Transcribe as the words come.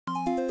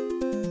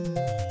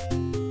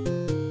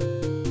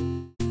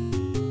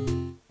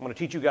going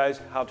to teach you guys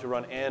how to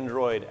run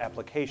Android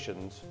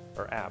applications,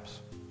 or apps,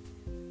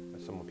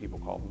 as some people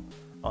call them,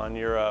 on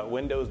your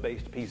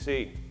Windows-based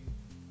PC.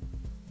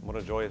 What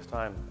a joyous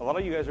time. A lot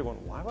of you guys are going,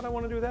 why would I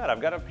want to do that?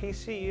 I've got a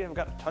PC, I've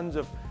got tons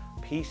of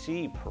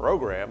PC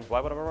programs.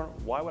 Why would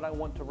I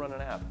want to run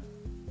an app?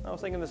 I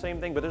was thinking the same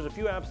thing, but there's a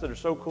few apps that are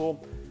so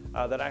cool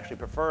that I actually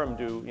prefer them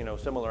do,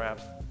 similar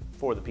apps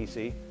for the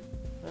PC.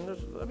 And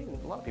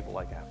a lot of people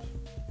like apps.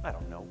 I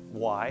don't know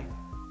why.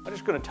 I'm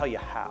just going to tell you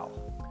how.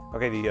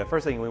 Okay, the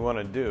first thing we want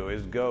to do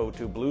is go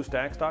to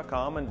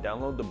BlueStacks.com and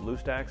download the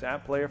BlueStacks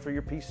app player for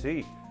your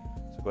PC.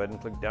 So go ahead and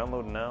click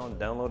download now and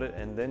download it,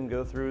 and then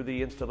go through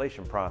the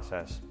installation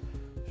process.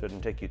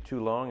 Shouldn't take you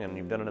too long, and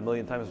you've done it a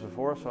million times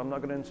before, so I'm not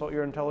going to insult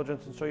your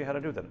intelligence and show you how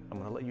to do that. I'm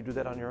going to let you do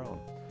that on your own.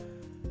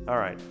 All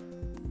right.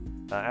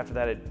 After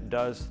that, it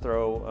does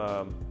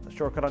throw a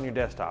shortcut on your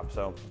desktop,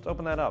 so let's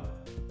open that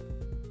up.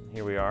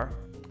 Here we are.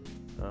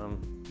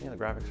 The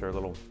graphics are a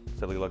little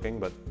silly looking,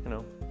 but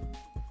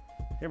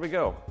here we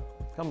go.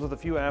 Comes with a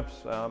few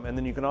apps, and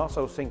then you can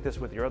also sync this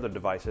with your other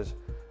devices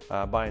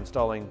by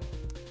installing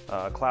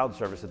a cloud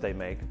service that they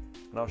make.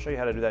 And I'll show you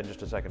how to do that in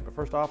just a second. But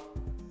first off,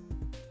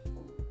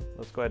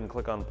 let's go ahead and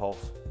click on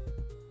Pulse.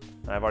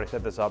 I've already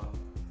set this up.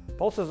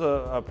 Pulse is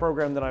a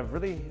program that I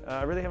really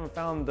haven't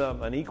found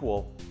an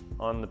equal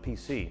on the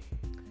PC.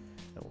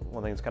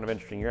 One thing that's kind of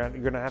interesting, you're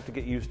going to have to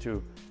get used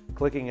to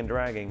clicking and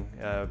dragging,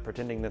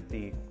 pretending that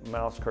the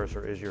mouse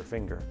cursor is your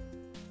finger.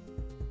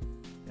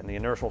 And the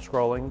inertial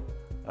scrolling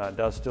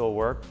does still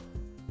work,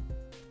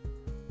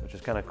 which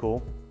is kind of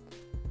cool.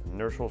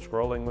 Inertial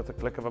scrolling with the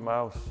click of a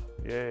mouse,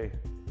 yay.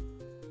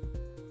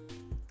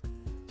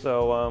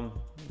 So,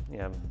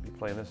 be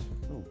playing this.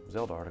 Ooh,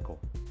 Zelda article,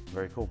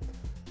 very cool.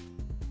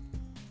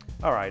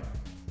 All right,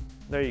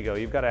 there you go,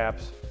 you've got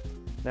apps.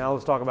 Now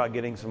let's talk about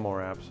getting some more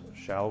apps,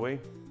 shall we?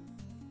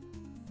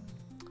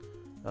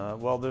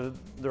 Well,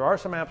 there are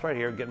some apps right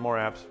here, get more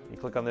apps. You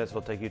click on this,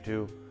 it'll take you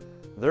to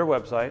their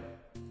website.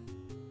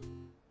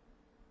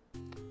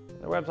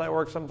 Their website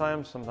works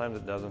sometimes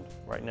it doesn't.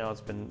 Right now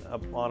it's been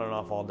up on and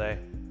off all day.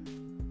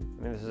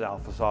 This is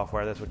alpha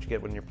software, that's what you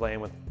get when you're playing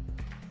with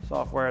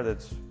software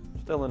that's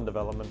still in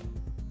development.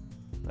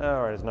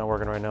 All right, it's not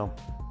working right now.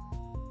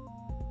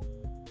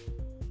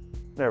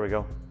 There we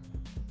go.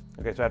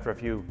 Okay, so after a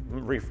few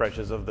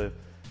refreshes of the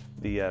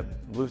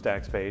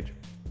BlueStacks page,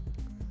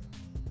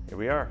 here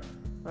we are.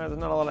 All right, there's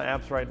not a lot of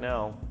apps right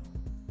now,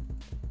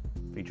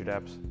 featured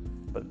apps,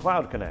 but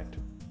Cloud Connect.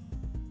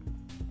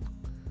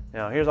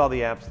 Now here's all the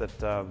apps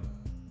that,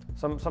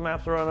 some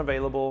apps are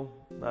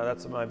unavailable.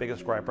 That's my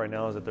biggest gripe right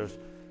now, is that there's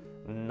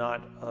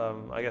not,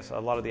 I guess a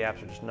lot of the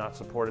apps are just not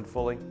supported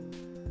fully.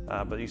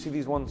 But you see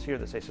these ones here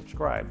that say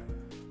subscribe.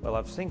 Well,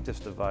 I've synced this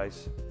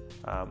device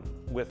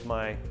with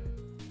my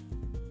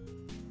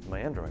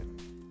Android.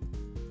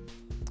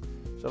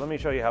 So let me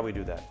show you how we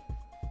do that.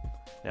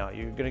 Now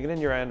you're going to get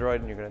in your Android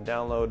and you're going to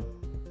download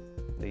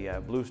the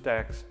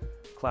BlueStacks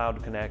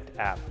Cloud Connect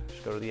app.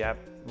 Just go to the app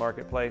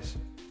marketplace,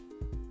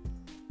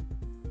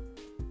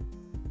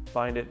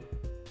 find it,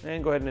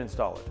 and go ahead and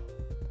install it.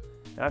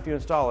 Now after you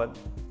install it,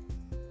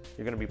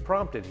 you're going to be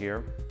prompted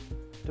here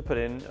to put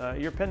in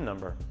your PIN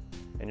number.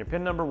 And your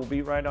PIN number will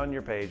be right on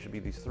your page. It'll be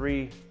these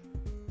 3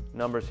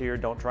 numbers here.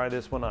 Don't try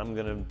this one. I'm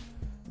going to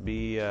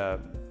be,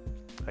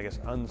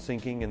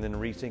 unsyncing and then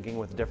resyncing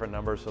with different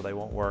numbers, so they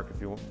won't work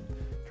if you're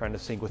trying to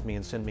sync with me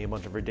and send me a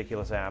bunch of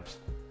ridiculous apps.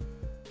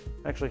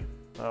 Actually,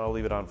 I'll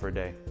leave it on for a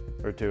day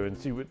or two and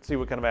see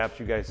what kind of apps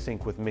you guys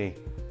sync with me.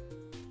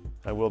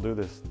 I will do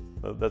this.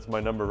 That's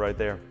my number right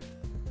there.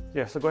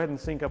 Yeah, so go ahead and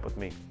sync up with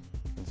me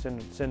and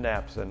send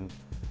apps. And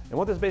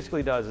what this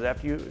basically does is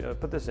after you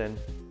put this in,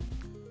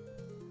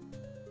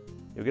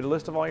 you'll get a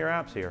list of all your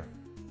apps here.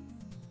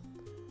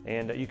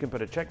 And you can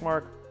put a check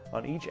mark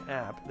on each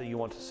app that you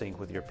want to sync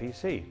with your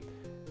PC.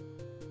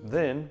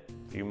 Then,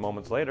 a few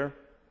moments later,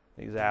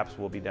 these apps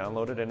will be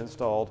downloaded and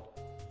installed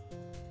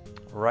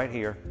right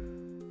here.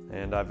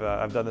 And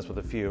I've done this with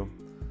a few.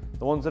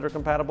 The ones that are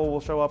compatible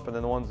will show up, and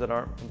then the ones that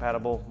aren't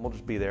compatible will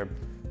just be there.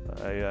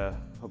 I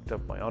hooked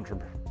up my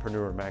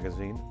Entrepreneur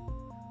magazine.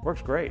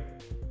 Works great.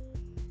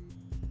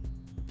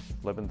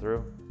 Flipping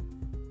through.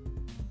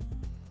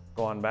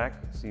 Go on back,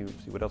 see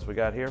what else we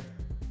got here.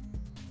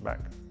 Back.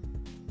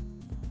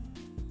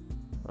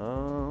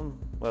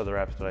 What other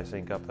apps did I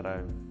sync up that I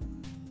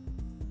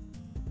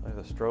have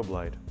a strobe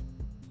light.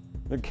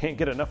 I can't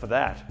get enough of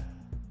that.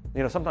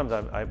 Sometimes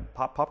I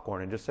pop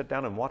popcorn and just sit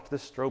down and watch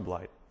this strobe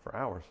light for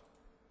hours.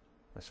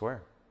 I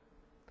swear.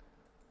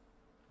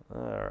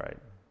 All right.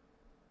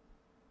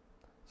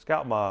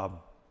 Scout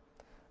Mob.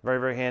 Very,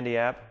 very handy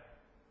app.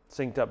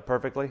 Synced up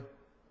perfectly.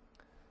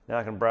 Now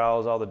I can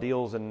browse all the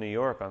deals in New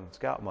York on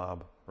Scout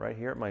Mob right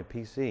here at my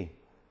PC.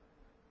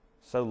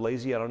 So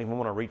lazy I don't even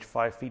want to reach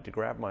 5 feet to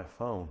grab my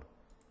phone.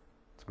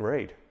 It's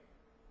great.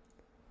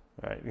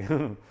 All right,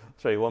 I'll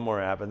show you one more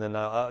app, and then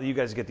you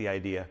guys get the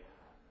idea.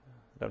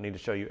 Don't need to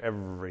show you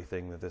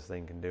everything that this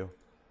thing can do.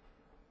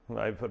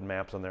 I put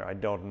maps on there. I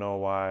don't know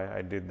why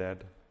I did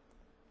that.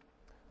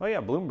 Oh yeah,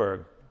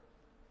 Bloomberg.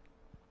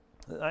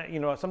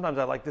 Sometimes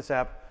I like this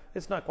app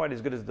It's not quite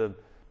as good as the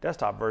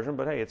desktop version,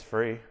 but hey, it's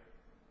free.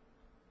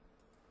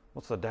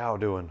 What's the Dow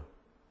doing?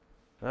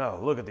 Oh,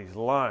 look at these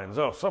lines.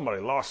 Oh,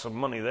 somebody lost some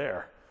money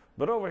there.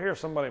 But over here,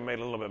 somebody made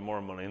a little bit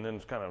more money, and then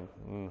it's kind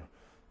of,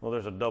 well,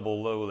 there's a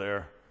double low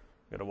there.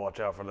 Got to watch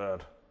out for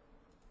that.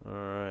 All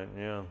right,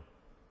 yeah.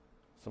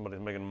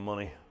 Somebody's making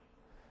money.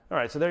 All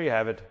right, so there you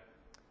have it.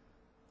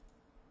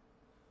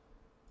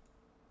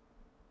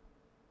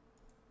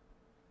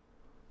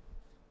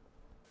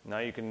 Now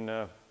you can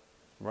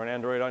run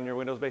Android on your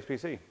Windows-based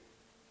PC.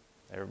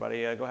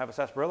 Everybody go have a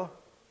sarsaparilla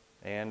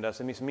and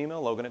send me some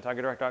email,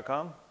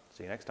 Logan@tigerdirect.com.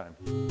 See you next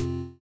time.